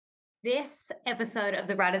This episode of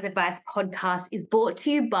the Writer's Advice podcast is brought to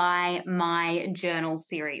you by my journal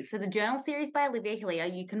series. So the journal series by Olivia Hillier,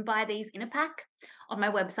 you can buy these in a pack on my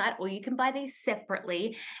website or you can buy these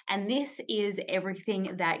separately. And this is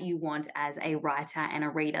everything that you want as a writer and a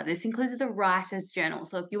reader. This includes the writer's journal.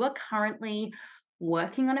 So if you are currently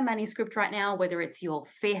working on a manuscript right now, whether it's your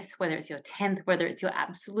 5th, whether it's your 10th, whether it's your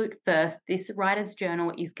absolute first, this writer's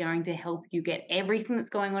journal is going to help you get everything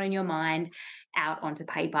that's going on in your mind out onto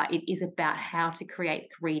paper. It is about how to create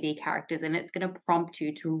 3D characters, and it's going to prompt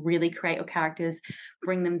you to really create your characters,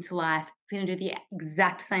 bring them to life. It's going to do the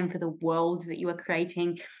exact same for the world that you are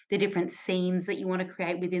creating, the different scenes that you want to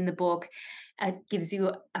create within the book. It gives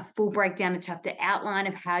you a full breakdown, a chapter outline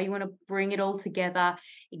of how you want to bring it all together,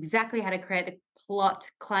 exactly how to create the plot,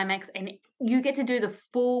 climax, and you get to do the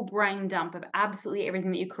full brain dump of absolutely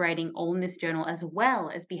everything that you're creating all in this journal, as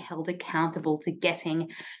well as be held accountable to getting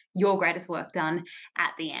your greatest work done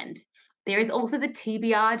at the end. There is also the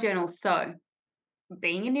TBR journal. So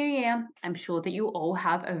being a new year, I'm sure that you all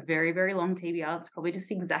have a very, very long TBR. It's probably just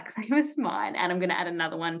the exact same as mine. And I'm going to add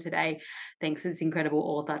another one today, thanks to this incredible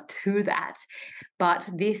author, to that. But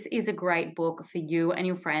this is a great book for you and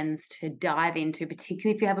your friends to dive into,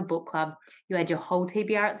 particularly if you have a book club. You add your whole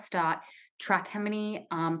TBR at the start, track how many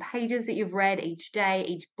pages that you've read each day,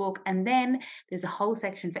 each book, and then there's a whole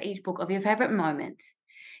section for each book of your favorite moment,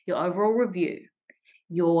 your overall review,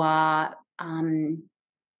 your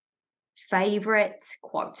favorite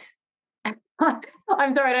quote. I'm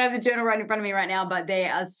sorry, I don't have the journal right in front of me right now, but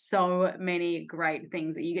there are so many great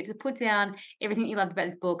things that you get to put down, everything that you loved about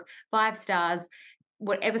this book, 5 stars,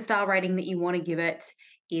 whatever star rating that you want to give it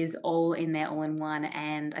is all in there, all in one.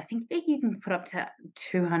 And I think that you can put up to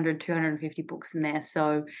 200, 250 books in there.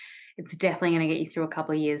 So it's definitely going to get you through a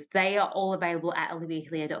couple of years. They are all available at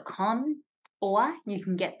oliviahillier.com, or you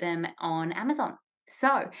can get them on Amazon.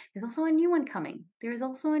 So there's also a new one coming. There is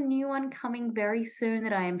also a new one coming very soon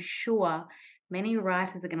that I am sure many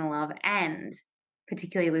writers are going to love, and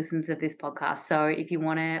particularly listeners of this podcast. So if you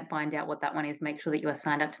want to find out what that one is, make sure that you are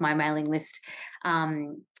signed up to my mailing list,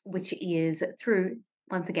 which is through,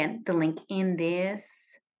 once again, the link in this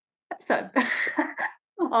episode.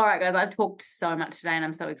 All right, guys, I've talked so much today and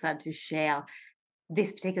I'm so excited to share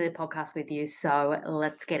this particular podcast with you. So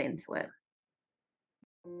let's get into it.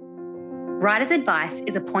 Writer's Advice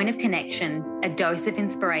is a point of connection, a dose of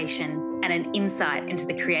inspiration, and an insight into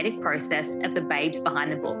the creative process of the babes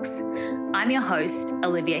behind the books. I'm your host,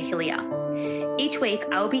 Olivia Hillier. Each week,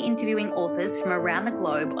 I will be interviewing authors from around the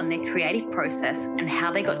globe on their creative process and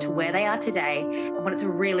how they got to where they are today and what it's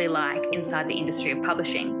really like inside the industry of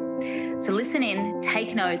publishing. So listen in,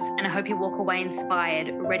 take notes, and I hope you walk away inspired,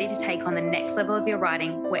 ready to take on the next level of your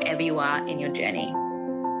writing wherever you are in your journey.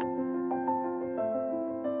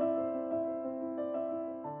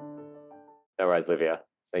 No worries, Olivia.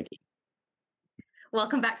 Thank you.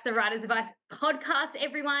 Welcome back to the Writer's Advice podcast,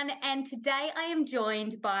 everyone. And today I am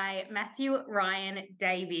joined by Matthew Ryan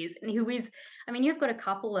Davies, who is, you've got a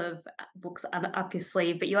couple of books up your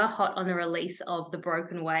sleeve, but you are hot on the release of The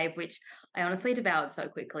Broken Wave, which I honestly devoured so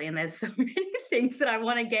quickly. And there's so many things that I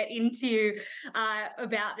want to get into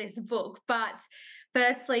about this book. But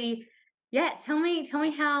firstly, tell me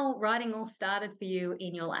how writing all started for you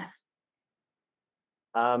in your life.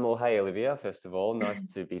 Well, hey, Olivia, first of all, nice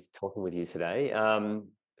to be talking with you today.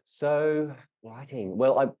 So writing,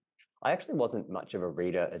 well, I actually wasn't much of a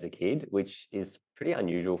reader as a kid, which is pretty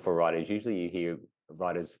unusual for writers. Usually you hear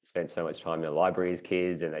writers spend so much time in the library as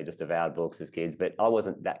kids and they just devoured books as kids, but I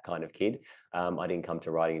wasn't that kind of kid. I didn't come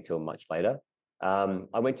to writing until much later.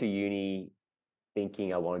 I went to uni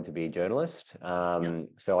thinking I wanted to be a journalist.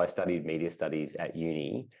 So I studied media studies at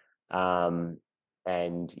uni.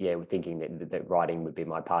 And thinking that writing would be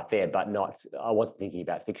my path there, but I wasn't thinking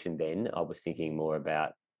about fiction then. I was thinking more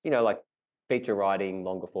about, like feature writing,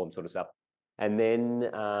 longer form sort of stuff. And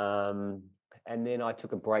then I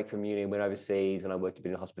took a break from uni and went overseas, and I worked a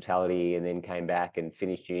bit in hospitality, and then came back and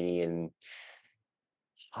finished uni. And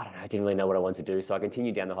I don't know, I didn't really know what I wanted to do. So I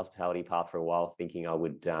continued down the hospitality path for a while, thinking I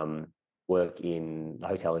would work in the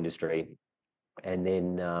hotel industry. And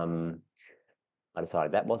then I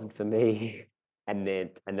decided that wasn't for me. And then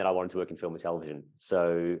I wanted to work in film and television.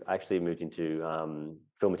 So I actually moved into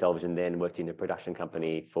film and television, then worked in a production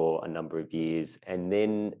company for a number of years, and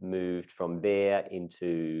then moved from there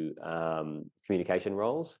into communication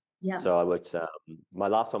roles. Yeah. So I worked. My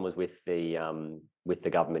last one was with the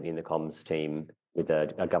government in the comms team with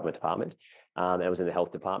a government department. I was in the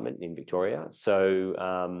health department in Victoria.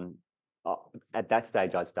 So at that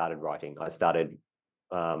stage, I started writing. I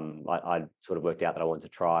sort of worked out that I wanted to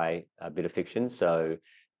try a bit of fiction. So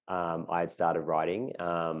I had started writing.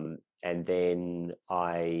 And then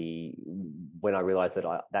when I realized that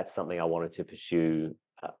that's something I wanted to pursue,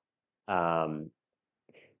 um,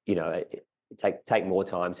 you know, take more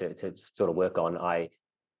time to sort of work on, I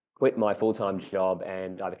quit my full-time job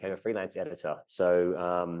and I became a freelance editor. So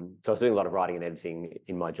I was doing a lot of writing and editing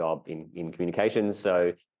in my job in communications.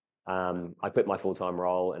 So I quit my full-time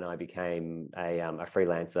role and I became a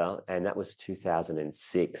freelancer, and that was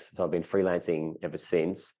 2006. So I've been freelancing ever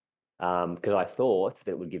since, because I thought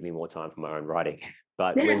that it would give me more time for my own writing.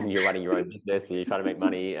 But when you're running your own business and you're trying to make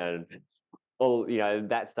money, and all,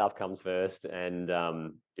 that stuff comes first, and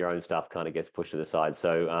your own stuff kind of gets pushed to the side.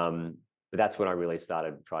 So but that's when I really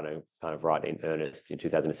started trying to kind of write in earnest in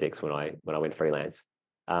 2006, when I went freelance.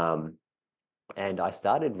 Um, and I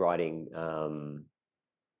started writing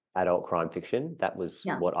adult crime fiction. That was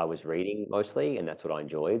Yeah. what I was reading mostly, and that's what I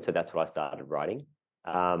enjoyed. So that's what I started writing.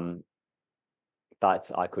 Um, but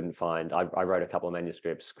I couldn't find. I wrote a couple of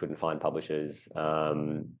manuscripts, couldn't find publishers.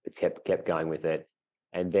 Kept going with it,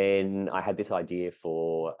 and then I had this idea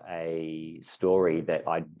for a story that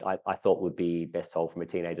I thought would be best told from a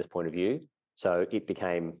teenager's point of view. So it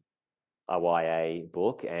became a YA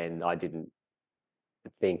book, and I didn't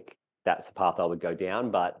think that's the path I would go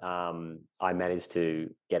down, but I managed to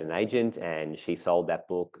get an agent, and she sold that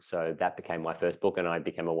book. So that became my first book, and I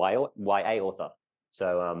became a YA author.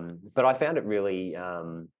 So, but I found it really,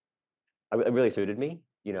 it really suited me.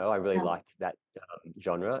 I really Yeah. liked that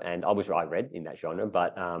genre, and I read in that genre,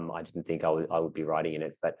 but I didn't think I would be writing in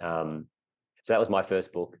it. But so that was my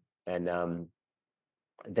first book, and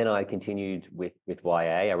then I continued with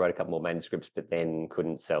YA. I wrote a couple more manuscripts, but then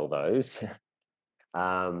couldn't sell those.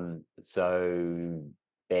 So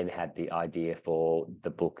then had the idea for the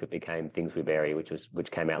book that became Things We Bury,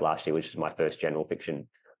 which came out last year, which is my first general fiction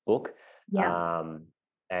book. Yeah.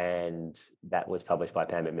 And that was published by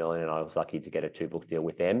Pan Macmillan, and I was lucky to get a 2-book deal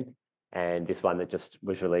with them. And this one that just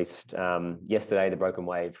was released yesterday, The Broken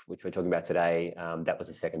Wave, which we're talking about today, that was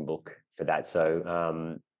the second book for that.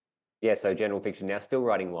 So yeah, so general fiction now, still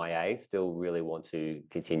writing YA, still really want to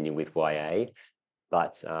continue with YA,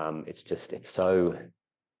 but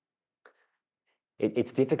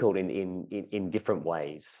it's difficult in different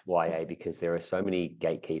ways, YA, because there are so many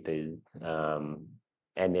gatekeepers,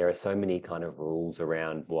 and there are so many kind of rules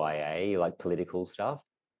around YA, like political stuff,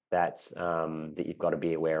 that you've got to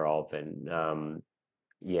be aware of. And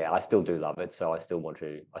yeah, I still do love it, so I still want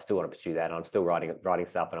to pursue that. I'm still writing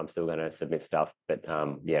stuff, and I'm still going to submit stuff, but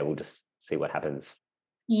yeah, we'll just see what happens.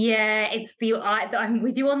 Yeah, I'm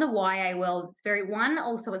with you on the YA world. It's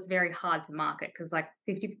also it's very hard to market because like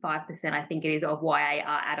 55% I think it is of YA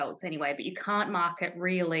are adults anyway, but you can't market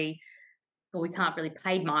really, or we can't really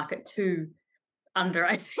paid market to under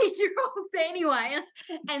 18-year-olds anyway.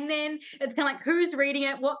 And then it's kind of like, who's reading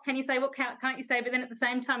it? What can you say? What can't you say? But then at the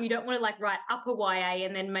same time, you don't want to like write upper YA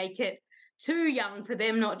and then make it too young for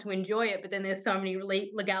them not to enjoy it. But then there's so many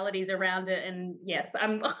legalities around it. And yes,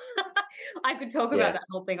 I could talk about Yeah, that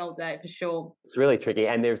whole thing all day for sure. it's really tricky,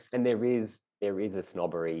 and there is a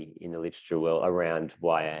snobbery in the literature world around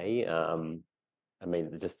YA. I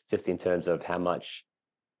mean, just in terms of how much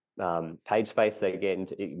page space they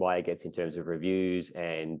get YA gets in terms of reviews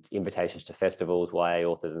and invitations to festivals, YA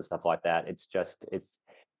authors and stuff like that.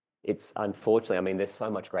 It's unfortunately, I mean, there's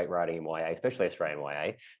so much great writing in YA, especially Australian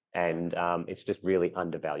YA, and it's just really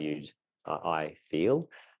undervalued, I feel,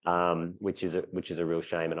 which is a real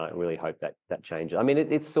shame, and I really hope that changes. I mean,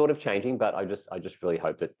 it's sort of changing, but I just really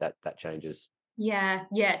hope that changes. Yeah,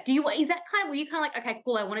 yeah. Is that kind of, were you kind of like, okay,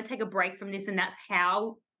 cool, I want to take a break from this, and that's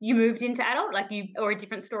how you moved into adult, like or a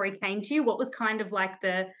different story came to you? What was kind of like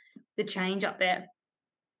the change up there?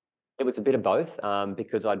 It was a bit of both,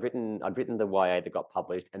 because I'd written the YA that got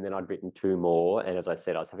published, and then I'd written 2 more, and as I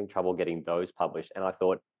said, I was having trouble getting those published, and I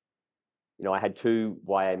thought, I had 2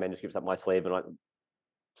 YA manuscripts up my sleeve,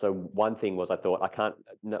 so one thing was, I thought, I can't,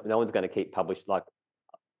 no one's going to keep published, like,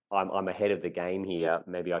 I'm ahead of the game here.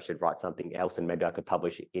 Maybe I should write something else, and maybe I could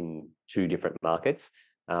publish in 2 different markets.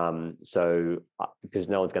 Because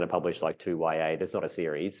no one's going to publish like 2 YA, there's not a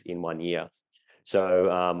series in 1 year. So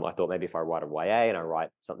I thought, maybe if I write a YA and I write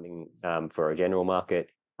something for a general market,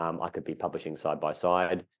 I could be publishing side by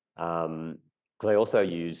side. Because I also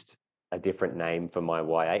used a different name for my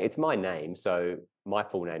YA. It's my name, so my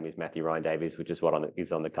full name is Matthew Ryan Davies, which is what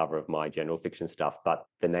is on the cover of my general fiction stuff. But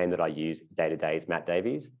the name that I use day to day is Matt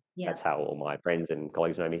Davies. Yeah. That's how all my friends and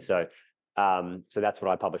colleagues know me. So that's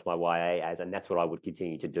what I published my YA as, and that's what I would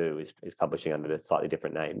continue to do, is publishing under the slightly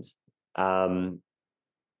different names. Um,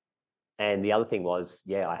 And the other thing was,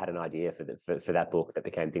 I had an idea for that book that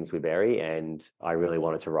became Things We Bury, and I really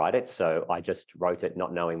wanted to write it. So I just wrote it,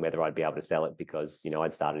 not knowing whether I'd be able to sell it because,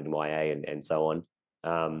 I'd started in YA and so on.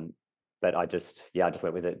 But I just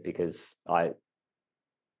went with it because it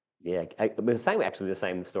was the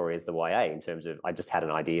same story as the YA in terms of I just had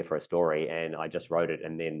an idea for a story and I just wrote it,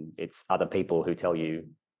 and then it's other people who tell you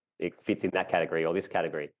it fits in that category or this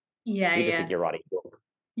category. Yeah, You just yeah. think you're writing a book.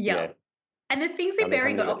 Yeah. Yeah. And the Things I We mean,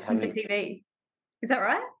 Bury got optioned for TV. Is that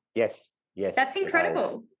right? yes, yes, That's it has.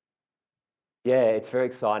 incredible. Yeah, it's very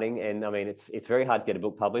exciting, and I mean, it's very hard to get a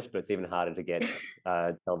book published, but it's even harder to get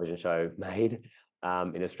a television show made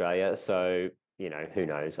in Australia. So who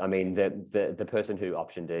knows? I mean, the person who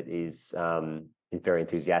optioned it is very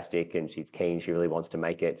enthusiastic, and she's keen. She really wants to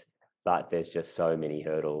make it, but there's just so many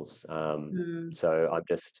hurdles. So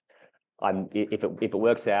if it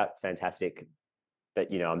works out, fantastic. But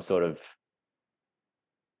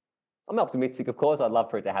I'm optimistic, of course. I'd love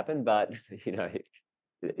for it to happen, but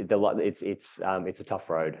it's a tough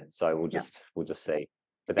road. So Yeah. we'll just see.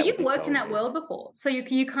 But But that would you've be worked so in that amazing. world before. So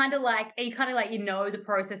you kind of like, are you kind of like, the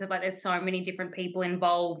process of like, there's so many different people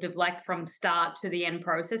involved of like from start to the end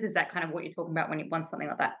process. Is that kind of what you're talking about once something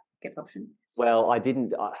like that gets optioned? Well, I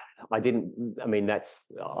didn't. I mean,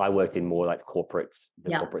 I worked in more like the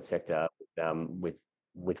Yeah. corporate sector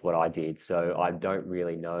with what I did. So I don't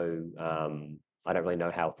really know. I don't really know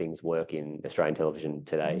how things work in Australian television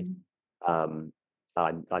today. Um,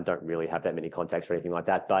 I don't really have that many contacts or anything like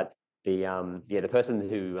that. But the person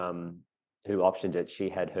who optioned it, she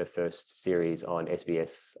had her first series on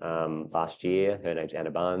SBS last year. Her name's Anna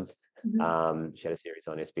Barnes. Mhm. She had a series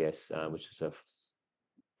on SBS, which was a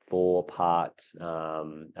 4-part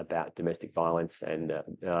about domestic violence, and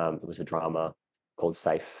it was a drama called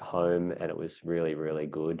Safe Home, and it was really, really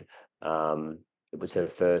good. It was her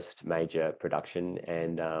first major production,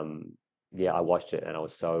 and I watched it and I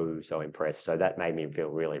was so impressed. So that made me feel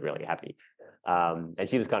really, really happy. And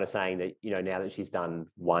she was kind of saying that, now that she's done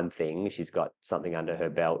one thing, she's got something under her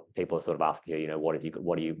belt. People are sort of asking her, what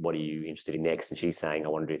are you interested in next? And she's saying, I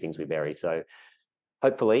want to do Things We Bury. So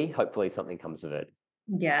hopefully something comes of it.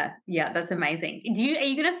 Yeah, yeah, that's amazing. Are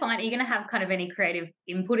you gonna have kind of any creative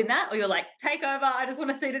input in that, or you're like, take over, I just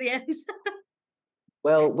want to see to the end?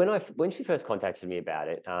 Well, when she first contacted me about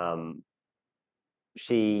it,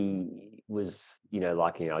 she was,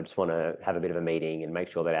 I just want to have a bit of a meeting and make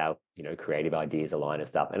sure that our, creative ideas align and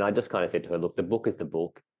stuff. And I just kind of said to her, look, the book is the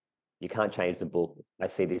book. You can't change the book. I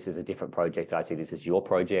see this as a different project. I see this as your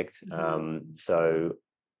project. So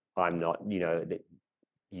I'm not, that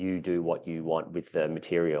you do what you want with the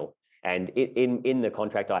material. And in the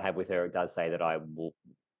contract I have with her, it does say that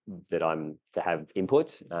I'm to have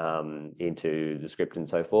input into the script and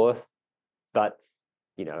so forth. But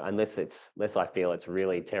unless I feel it's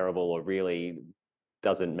really terrible or really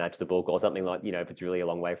doesn't match the book or something, like, if it's really a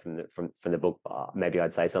long way from the book, maybe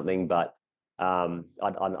I'd say something. But I'm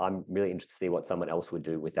really interested to see what someone else would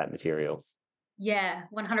do with that material. Yeah,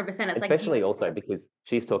 100%. It's like Especially also because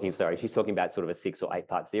she's talking about sort of a 6 or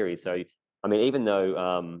 8-part series. So I mean, even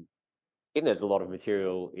there's a lot of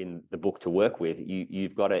material in the book to work with,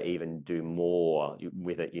 you've got to even do more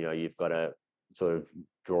with it. You've got to sort of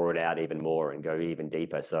draw it out even more and go even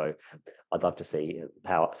deeper. So I'd love to see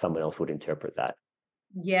how someone else would interpret that.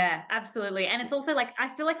 Yeah, absolutely. And it's also like,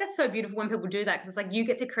 I feel like that's so beautiful when people do that, because it's like you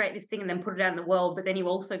get to create this thing and then put it out in the world, but then you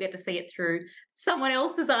also get to see it through someone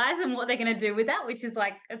else's eyes and what they're going to do with that, which is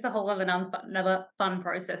like, it's a whole other another fun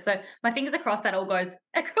process. So my fingers are crossed that all goes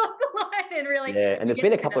across the line and really Yeah, and you there's get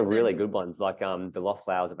been a to do couple that of soon. really good ones, like The Lost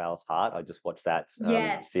Flowers of Alice Hart. I just watched that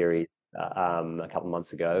Yes. series a couple of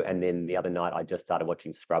months ago, and then the other night I just started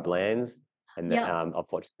watching Scrublands, and Yep.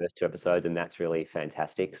 I've watched the first 2 episodes, and that's really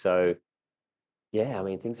fantastic. So yeah, I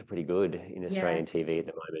mean, things are pretty good in Yeah. Australian TV at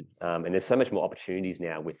the moment, and there's so much more opportunities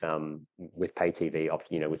now with pay TV,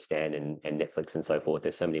 with Stan and Netflix and so forth.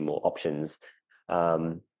 There's so many more options.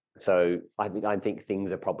 Um, so I think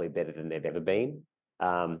things are probably better than they've ever been.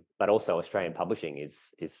 But also Australian publishing is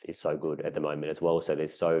so good at the moment as well. So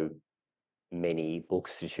there's so many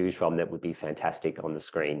books to choose from that would be fantastic on the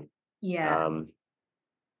screen. Yeah. Um,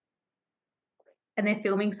 And they're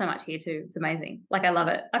filming so much here too. It's amazing. Like, I love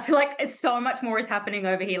it. I feel like it's so much more is happening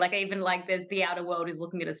over here. Like, even like there's the outer world is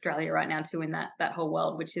looking at Australia right now too, in that whole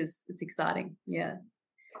world, which is, it's exciting. Yeah.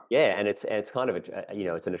 yeah, and it's kind of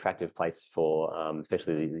it's an attractive place for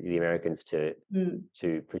especially the Americans Mm.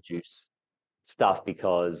 to produce stuff,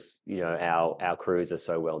 because our crews are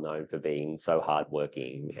so well known for being so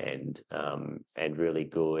hardworking and really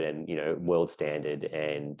good, and world standard,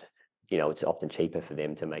 and it's often cheaper for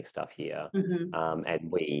them to make stuff here, Hmm.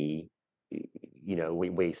 and we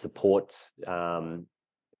we support,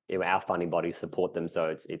 our funding bodies support them,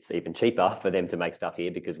 so it's even cheaper for them to make stuff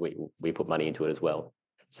here because we put money into it as well.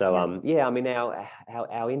 So I mean,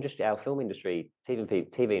 our industry, our film industry,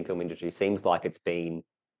 TV and film industry seems like it's been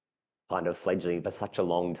kind of fledgling for such a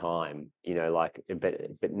long time,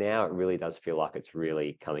 but now it really does feel like it's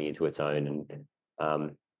really coming into its own. And I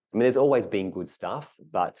mean, there's always been good stuff,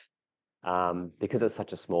 but because it's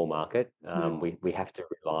such a small market, we have to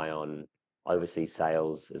rely on overseas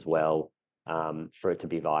sales as well, for it to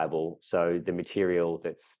be viable. So the material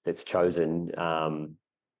that's chosen,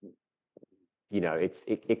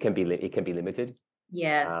 it can be limited.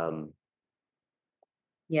 Yeah.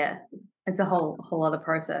 Yeah, it's a whole other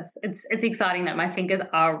process. It's exciting that my fingers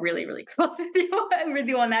are really, really crossed with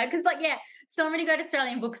you on that, because so many great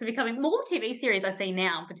Australian books are becoming more TV series I see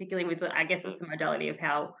now, particularly with I guess it's the modality of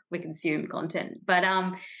how we consume content. But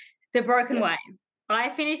The Broken Yes. Way.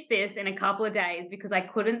 I finished this in a couple of days because I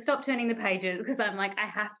couldn't stop turning the pages because I'm like, I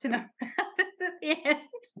have to know what happens at the end.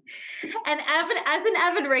 And as an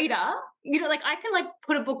avid reader, I can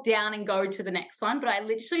put a book down and go to the next one, but I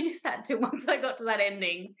literally just had to, once I got to that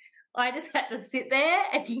ending, I just had to sit there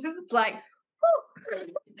and just just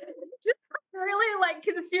really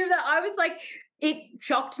consume that. I was like, it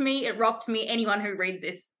shocked me, it rocked me. Anyone who reads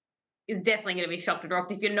this is definitely going to be shocked and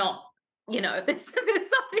rocked. If you're not, there's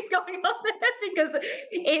something going on there because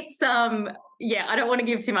it's I don't want to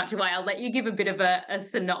give too much away. I'll let you give a bit of a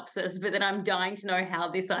synopsis, but then I'm dying to know how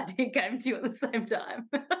this idea came to you at the same time.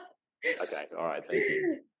 Okay, all right, thank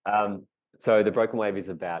you. So The Broken Wave is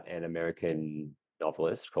about an American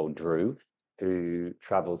novelist called Drew who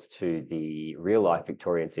travels to the real-life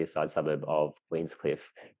Victorian seaside suburb of Queenscliff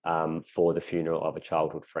for the funeral of a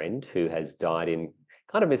childhood friend who has died in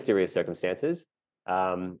kind of mysterious circumstances.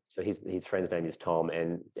 So his friend's name is Tom,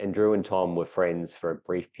 and Drew and Tom were friends for a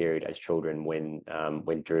brief period as children when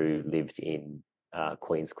Drew lived in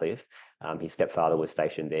Queenscliff. His stepfather was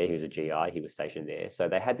stationed there. He was a GI. He was stationed there. So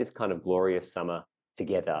they had this kind of glorious summer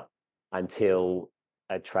together until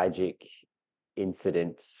a tragic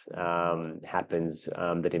incident happens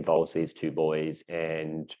that involves these two boys,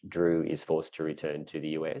 and Drew is forced to return to the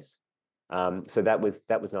US. So that was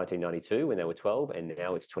 1992 when they were 12, and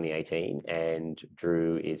now it's 2018, and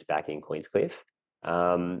Drew is back in Queenscliff.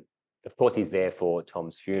 Of course, he's there for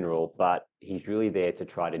Tom's funeral, but he's really there to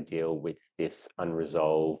try to deal with this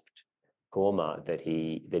unresolved trauma that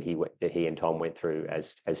he and Tom went through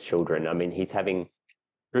as children. I mean,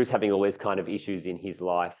 Drew's having all these kind of issues in his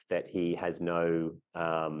life that he has no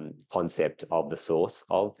concept of the source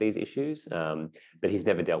of these issues, but he's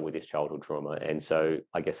never dealt with his childhood trauma. And so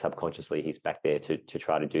I guess subconsciously he's back there to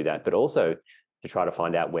try to do that, but also to try to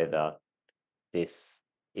find out whether this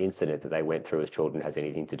incident that they went through as children has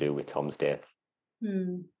anything to do with Tom's death.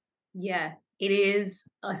 Yeah, it is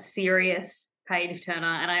a serious page turner,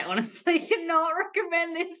 and I honestly cannot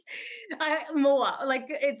recommend this more.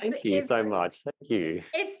 Thank you so much. Thank you.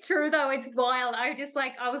 It's true though. It's wild. I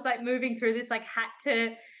was moving through this, had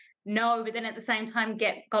to know, but then at the same time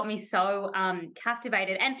got me so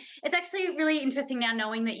captivated. And it's actually really interesting now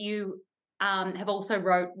knowing that you have also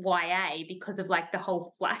wrote YA because of the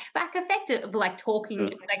whole flashback effect of talking.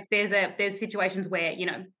 There's situations where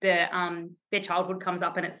their childhood comes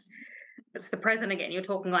up and it's the present again. You're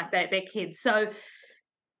talking they're kids. So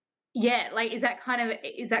yeah, is that kind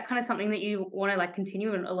of something that you want to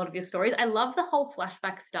continue in a lot of your stories? I love the whole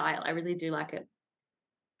flashback style. I really do like it.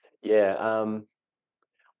 Yeah,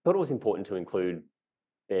 thought it was important to include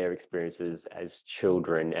their experiences as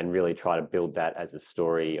children and really try to build that as a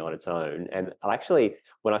story on its own. And actually,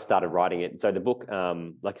 when I started writing it, so the book,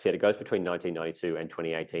 like I said, it goes between 1992 and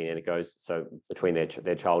 2018, and it goes between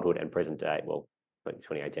their childhood and present day, well,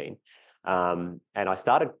 2018. And I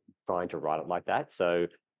started trying to write it like that. So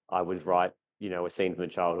I would write, a scene from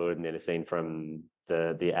the childhood and then a scene from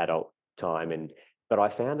the adult time, but I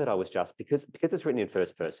found that I was just because it's written in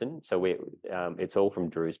first person, so it's all from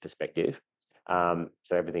Drew's perspective. So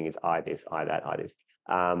everything is I this, I that, I this.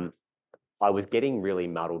 I was getting really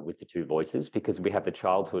muddled with the two voices because we have the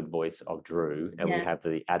childhood voice of Drew and we have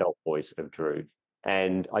the adult voice of Drew,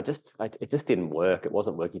 and it just didn't work. It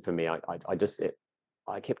wasn't working for me.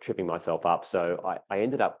 I kept tripping myself up. So I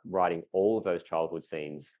ended up writing all of those childhood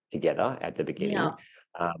scenes together at the beginning,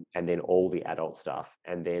 and then all the adult stuff.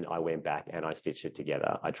 And then I went back and I stitched it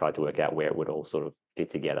together. I tried to work out where it would all sort of fit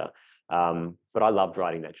together. But I loved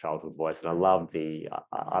writing that childhood voice, and I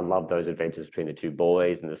love those adventures between the two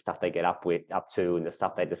boys and the stuff they get up to, and the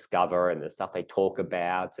stuff they discover, and the stuff they talk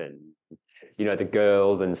about, and the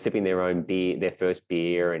girls and sipping their own beer, their first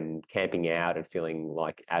beer, and camping out and feeling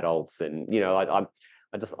like adults, and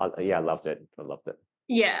I loved it. I loved it.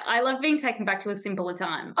 Yeah, I love being taken back to a simpler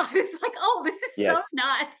time. I was like, "Oh, this is so Yes,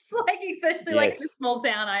 nice." Like, especially, like, in a yes, small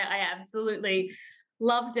town, I absolutely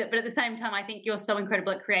loved it, but at the same time, I think you're so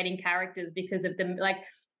incredible at creating characters because of them, like,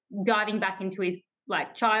 diving back into his,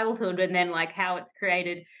 like, childhood and then, like, how it's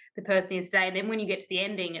created the person he is today, and then when you get to the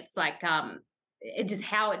ending, it's like, it just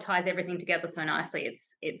how it ties everything together so nicely.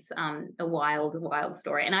 It's a wild, wild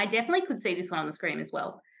story, and I definitely could see this one on the screen as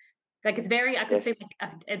well. Like, it's very I could yes, see,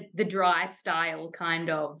 like, the dry style kind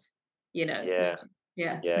of, yeah,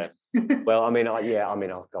 yeah. yeah. Well, I mean,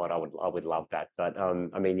 oh God, I would love that. But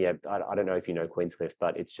I mean, yeah, I don't know if you know Queenscliff,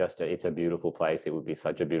 but it's a beautiful place. It would be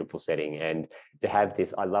such a beautiful setting, and to have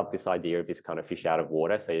this, I love this idea of this kind of fish out of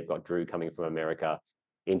water. So you've got Drew coming from America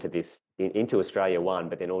into into Australia one,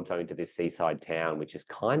 but then also into this seaside town, which is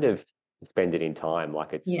kind of suspended in time.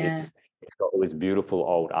 Like Yeah. it's got all this beautiful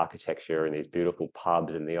old architecture and these beautiful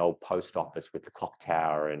pubs and the old post office with the clock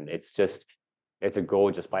tower, and it's a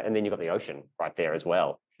gorgeous place. And then you've got the ocean right there as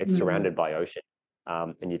well. It's Mm. surrounded by ocean.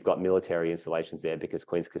 And you've got military installations there because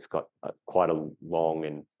Queenscliff's got quite a long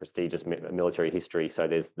and prestigious military history. So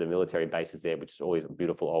there's the military bases there, which is always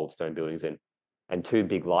beautiful old stone buildings and two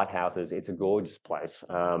big lighthouses. It's a gorgeous place.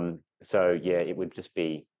 So yeah,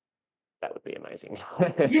 that would be amazing.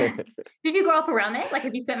 Yeah. Did you grow up around there? Like,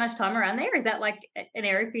 have you spent much time around there? Is that, like, an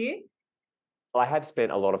area for you? I have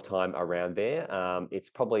spent a lot of time around there. It's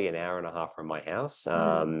probably an hour and a half from my house.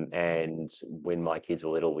 Mm. And when my kids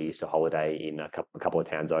were little, we used to holiday in a couple of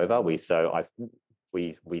towns over. We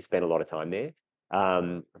spent a lot of time there.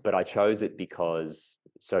 But I chose it because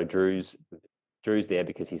Drew's there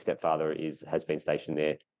because his stepfather has been stationed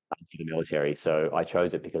there for the military. So I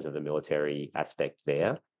chose it because of the military aspect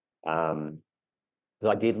there. Um,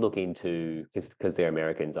 because I did look into because they're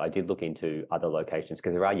Americans, I did look into other locations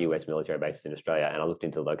because there are US military bases in Australia, and I looked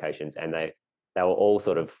into locations, and they were all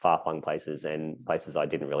sort of far-flung places and places I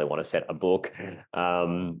didn't really want to set a book.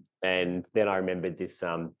 And then I remembered this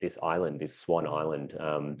island, this Swan Island,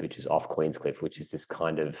 which is off Queenscliff, which is this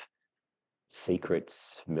kind of secret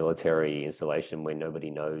military installation where nobody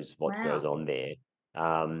knows what goes Wow. on there.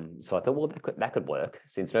 So I thought, well, that could work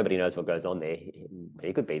since nobody knows what goes on there.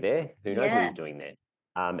 He could be there. Who knows what Yeah. he's doing there?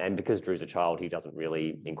 And because Drew's a child, he doesn't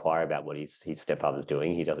really inquire about what his stepfather's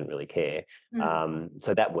doing. He doesn't really care. Mm.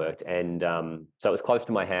 So that worked, and so it was close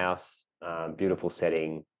to my house. Beautiful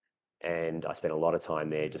setting, and I spent a lot of time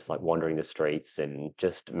there, just like wandering the streets and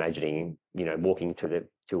just imagining, walking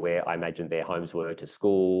to where I imagined their homes were, to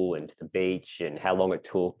school and to the beach, and how long it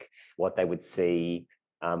took, what they would see.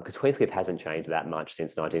 Because Queenscliff hasn't changed that much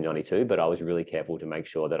since 1992, but I was really careful to make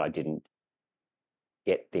sure that I didn't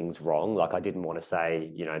get things wrong. Like I didn't want to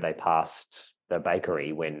say, they passed the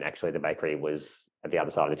bakery when actually the bakery was at the other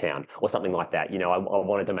side of the town or something like that. I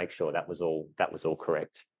wanted to make sure that was all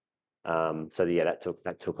correct. So yeah, that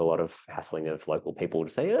took a lot of hassling of local people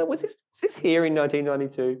to say, oh, was this here in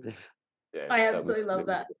 1992? Yeah, I so absolutely love it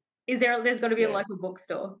was that. There's gotta be a yeah. local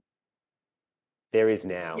bookstore. There is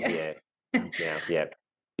now, Yeah. yeah, there is now, yeah.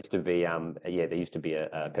 Used to be there used to be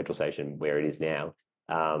a petrol station where it is now.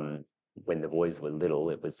 When the boys were little,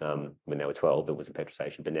 it was when they were 12, it was a petrol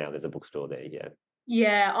station, but now there's a bookstore there. Yeah,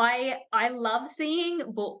 Yeah, I love seeing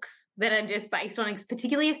books that are just based on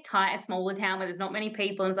particularly a smaller town where there's not many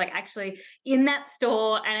people, and it's like actually in that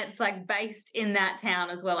store, and it's like based in that town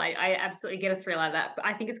as well. I absolutely get a thrill out of that. But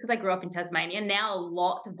I think it's because I grew up in Tasmania. Now a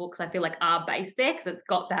lot of books I feel like are based there because it's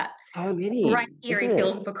got that so great many, isn't eerie it?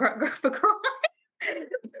 feeling for for crime.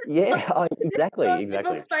 Yeah, exactly, So many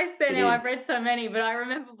exactly. books based there It now. is. I've read so many, but I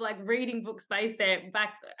remember like reading books based there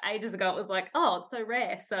back ages ago. It was like, oh, it's so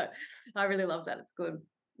rare. So I really love that. It's good.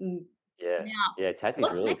 Mm. Yeah, Now, yeah. Tassie's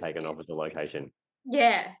what's really next taken for you? off as a location.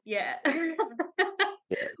 Yeah, yeah.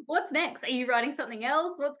 Yeah. What's next? Are you writing something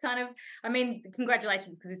else? What's kind of I mean,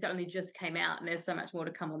 congratulations because this only just came out and there's so much more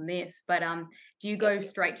to come on this. But do you go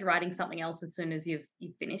straight to writing something else as soon as you've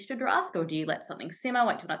finished a draft, or do you let something simmer,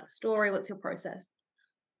 wait to write the story? What's your process?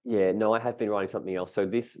 Yeah, no, I have been writing something else. So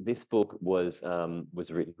this book was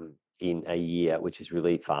written in a year, which is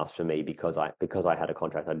really fast for me because I had a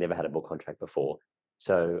contract. I'd never had a book contract before,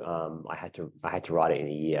 so I had to write it in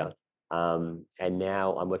a year. And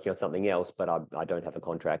now I'm working on something else, but I don't have a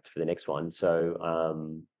contract for the next one. So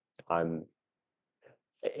I'm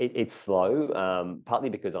it's slow, partly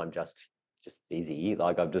because I'm just busy.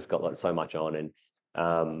 Like I've just got like so much on, and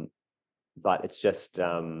um, but it's just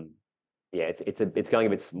yeah, it's going a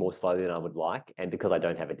bit more slowly than I would like, and because I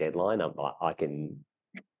don't have a deadline, I can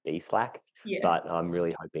be slack. Yeah. But I'm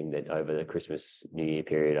really hoping that over the Christmas New Year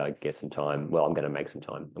period, I get some time. Well, I'm going to make some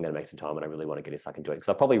time. I'm going to make some time, and I really want to get stuck into it because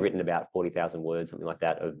I've probably written about 40,000 words, something like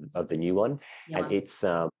that, of the new one, and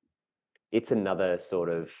Yeah. it's another sort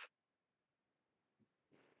of,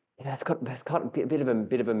 yeah, it's got a bit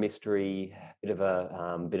of a mystery, bit of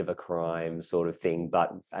a crime sort of thing,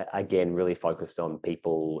 but again, really focused on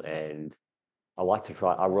people. And I like to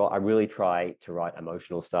try. I really try to write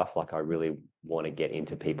emotional stuff. Like I really want to get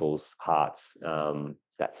into people's hearts.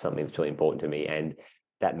 That's something that's really important to me, and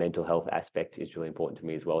that mental health aspect is really important to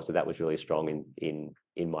me as well. So that was really strong in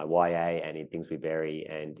my YA and in Things We Bury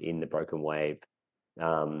and in The Broken Wave.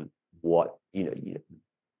 Um, what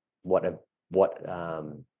what a what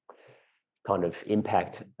kind of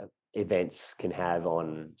impact events can have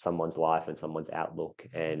on someone's life and someone's outlook.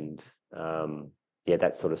 And yeah,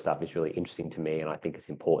 that sort of stuff is really interesting to me. And I think it's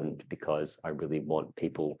important because I really want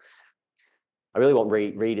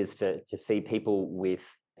readers to see people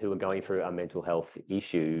who are going through a mental health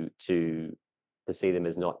issue to see them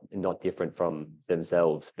as not different from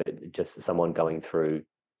themselves, but just someone going through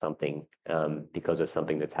something because of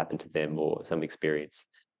something that's happened to them or some experience.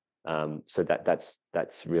 So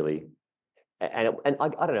that's really, and I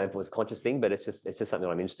don't know if it was a conscious thing, but it's just something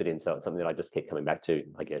I'm interested in. So it's something that I just keep coming back to,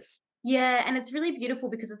 I guess. Yeah, and it's really beautiful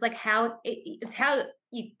because it's like it's how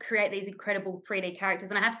you create these incredible 3D characters.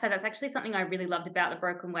 And I have to say that's actually something I really loved about The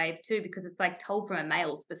Broken Wave too, because it's like told from a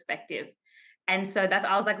male's perspective. And so that's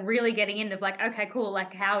I was like really getting into like, okay, cool,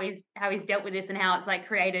 like how he's dealt with this and how it's like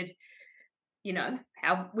created,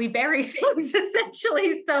 how we bury things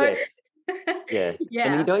essentially. So Yes. Yeah.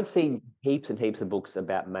 And you yeah. don't see heaps and heaps of books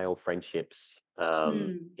about male friendships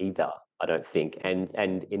Hmm. either, I don't think.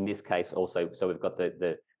 And in this case also, so we've got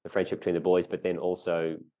the friendship between the boys, but then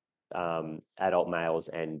also adult males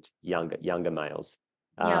and younger males,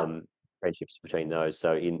 Yeah. friendships between those.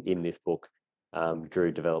 So in this book,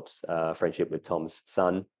 Drew develops a friendship with Tom's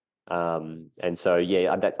son. And so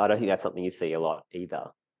yeah, I don't think that's something you see a lot either.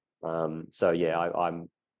 So yeah, I'm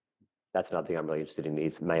that's another thing I'm really interested in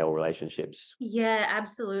is male relationships. Yeah,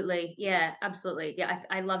 absolutely. Yeah, absolutely. Yeah,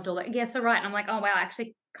 I loved all that. Yeah, so right. And I'm like, oh wow, I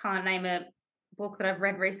actually can't name a book that I've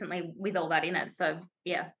read recently with all that in it. So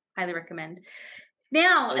yeah, highly recommend.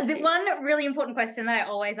 Now, Thank the you. one really important question that I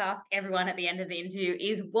always ask everyone at the end of the interview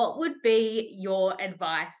is what would be your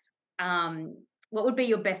advice? What would be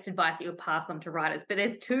your best advice that you would pass on to writers? But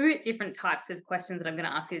there's two different types of questions that I'm going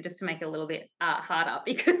to ask you just to make it a little bit harder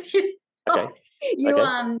because Okay. you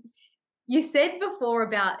Okay. you said before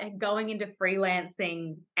about going into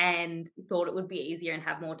freelancing and thought it would be easier and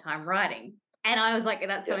have more time writing. And I was like,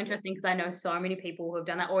 that's so Yeah. interesting because I know so many people who have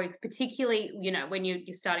done that, or it's particularly, when you're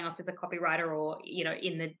starting off as a copywriter or,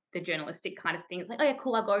 in the journalistic kind of thing. It's like, oh yeah,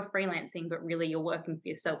 cool, I'll go freelancing, but really you're working for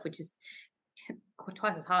yourself, which is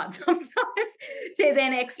twice as hard sometimes to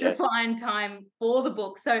then extra Yeah. find time for the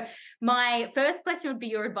book. So my first question would be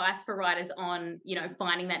your advice for writers on,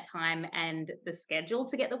 finding that time and the schedule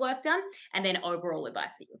to get the work done, and then overall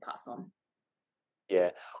advice that you would pass on.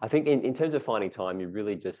 Yeah. I think in terms of finding time, you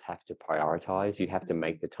really just have to prioritize. You have to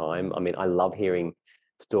make the time. I mean, I love hearing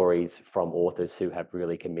stories from authors who have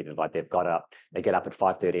really committed. Like they get up at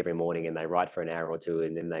 5:30 every morning and they write for an hour or two,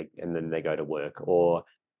 and then they go to work. Or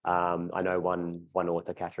I know one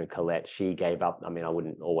author, Catherine Collette, she gave up. I mean, I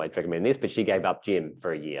wouldn't always recommend this, but she gave up gym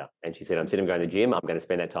for a year, and she said, "I'm sitting going to the gym. I'm going to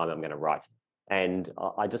spend that time. I'm going to write." And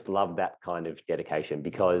I just love that kind of dedication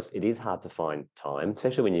because it is hard to find time,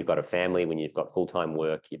 especially when you've got a family, when you've got full-time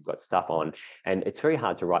work, you've got stuff on, and it's very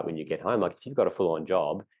hard to write when you get home. Like if you've got a full-on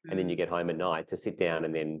job and then you Mm. get home at night to sit down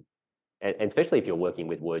and then, and especially if you're working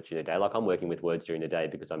with words during the day, like I'm working with words during the day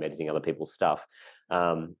because I'm editing other people's stuff,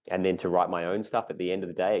 and then to write my own stuff at the end of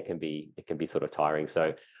the day, it can be sort of tiring.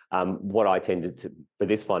 So what I tended to, for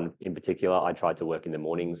this one in particular, I tried to work in the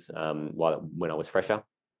mornings when I was fresher.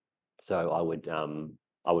 So I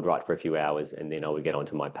would write for a few hours and then I would get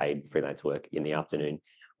onto my paid freelance work in the afternoon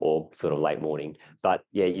or sort of late morning. But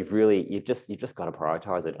yeah, you've just got to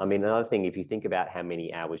prioritize it. I mean, another thing, if you think about how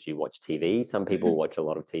many hours you watch TV, some people watch a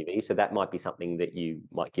lot of TV, so that might be something that you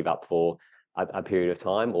might give up for a period of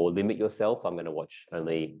time or limit yourself. I'm going to watch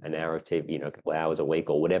only an hour of TV, a couple of hours a week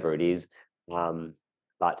or whatever it is.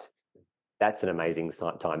 But that's an amazing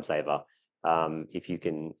time saver if you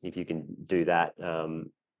can do that.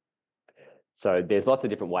 So there's lots of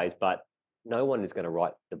different ways, but no one is going to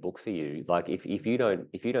write the book for you. Like if you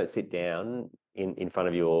don't sit down in front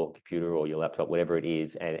of your computer or your laptop, whatever it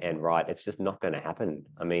is, and write, it's just not going to happen.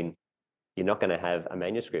 I mean, you're not going to have a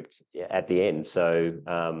manuscript at the end. So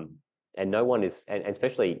and no one is, and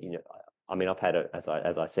especially I mean, I've had as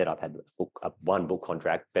I said, I've had one book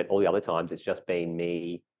contract, but all the other times it's just been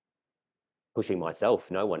me pushing myself,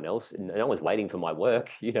 no one else. No one's waiting for my work.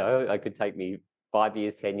 It could take me 5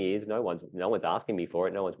 years, 10 years. No one's asking me for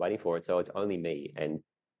it. No one's waiting for it. So it's only me. And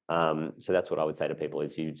so that's what I would say to people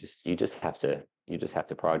is you just have to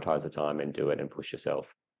prioritize the time and do it and push yourself.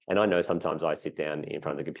 And I know sometimes I sit down in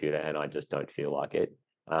front of the computer and I just don't feel like it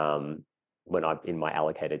when I'm in my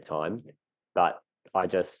allocated time. But I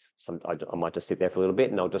might just sit there for a little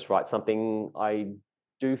bit and I'll just write something I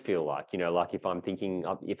do feel like, like if I'm thinking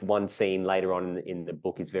if one scene later on in the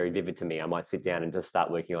book is very vivid to me, I might sit down and just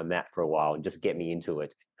start working on that for a while and just get me into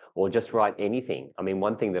it, or just write anything. I mean,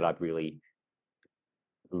 one thing that I've really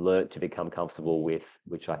learnt to become comfortable with,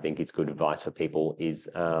 which I think is good advice for people, is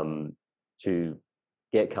to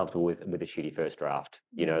get comfortable with a shitty first draft.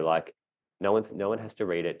 Like no one has to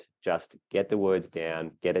read it. Just get the words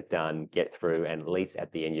down, get it done, get through, and at least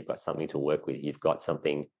at the end you've got something to work with. You've got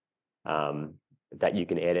something that you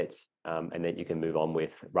can edit and that you can move on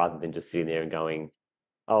with, rather than just sitting there and going,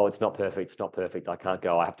 oh, it's not perfect, I can't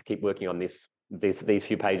go, I have to keep working on these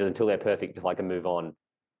few pages until they're perfect before I can move on.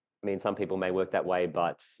 I mean, some people may work that way,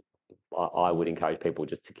 but I would encourage people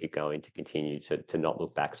just to keep going, to continue to not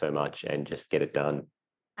look back so much and just get it done.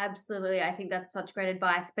 Absolutely. I think that's such great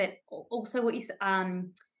advice. But also what you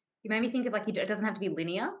made me think of, like, it doesn't have to be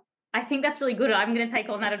linear. I think that's really good. I'm going to take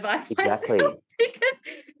on that advice Exactly. myself, because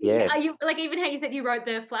Yes. like, even how you said you wrote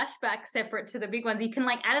the flashback separate to the big ones, you can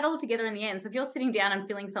like add it all together in the end. So if you're sitting down and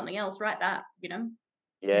feeling something else, write that,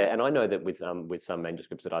 Yeah, and I know that with some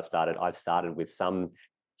manuscripts that I've started with some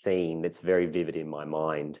scene that's very vivid in my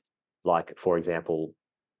mind. Like, for example,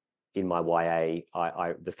 in my YA,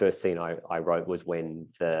 the first scene I wrote was when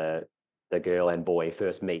the girl and boy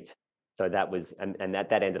first meet. So that was, and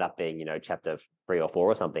that ended up being, chapter 3 or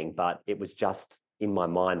 4 or something, but it was just in my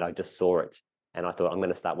mind. I just saw it and I thought I'm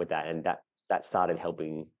going to start with that. And that started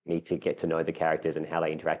helping me to get to know the characters and how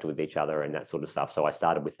they interacted with each other and that sort of stuff. So I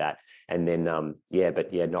started with that. And then,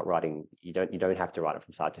 not writing, you don't have to write it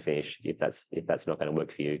from start to finish. If that's not going to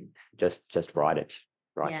work for you, just write it.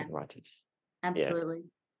 Write it. Absolutely. Yeah.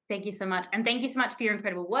 Thank you so much. And thank you so much for your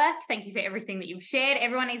incredible work. Thank you for everything that you've shared.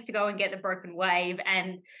 Everyone needs to go and get The Broken Wave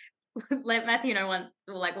and let Matthew know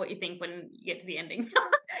what you think when you get to the ending.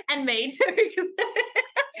 And me too, because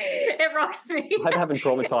it rocks me. I haven't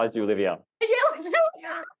traumatized you, Olivia. Yeah, I was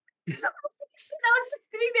just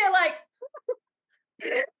sitting there like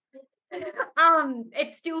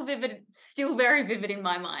it's still vivid, still very vivid in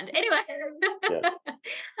my mind. Anyway. Yeah.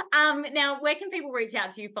 Now, where can people reach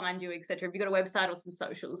out to you, find you, etc.? Have you got a website or some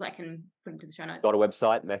socials I can put into the show notes? Got a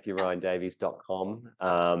website, MatthewRyanDavies.com,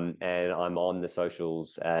 and I'm on the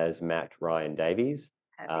socials as Matt Ryan Davies.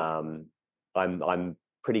 I'm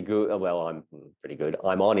pretty good. Well, I'm pretty good.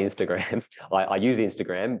 I'm on Instagram. I use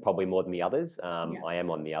Instagram probably more than the others. I am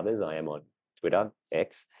on the others. I am on Twitter,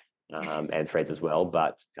 X, and Threads as well.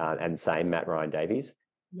 But and same, Matt Ryan Davies.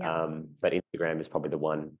 But Instagram is probably the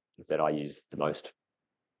one that I use the most.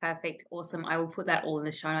 Perfect. Awesome. I will put that all in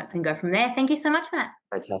the show notes and go from there. Thank you so much, Matt.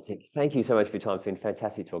 Fantastic. Thank you so much for your time. It's been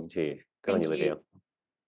fantastic talking to you. Good on you, Olivia.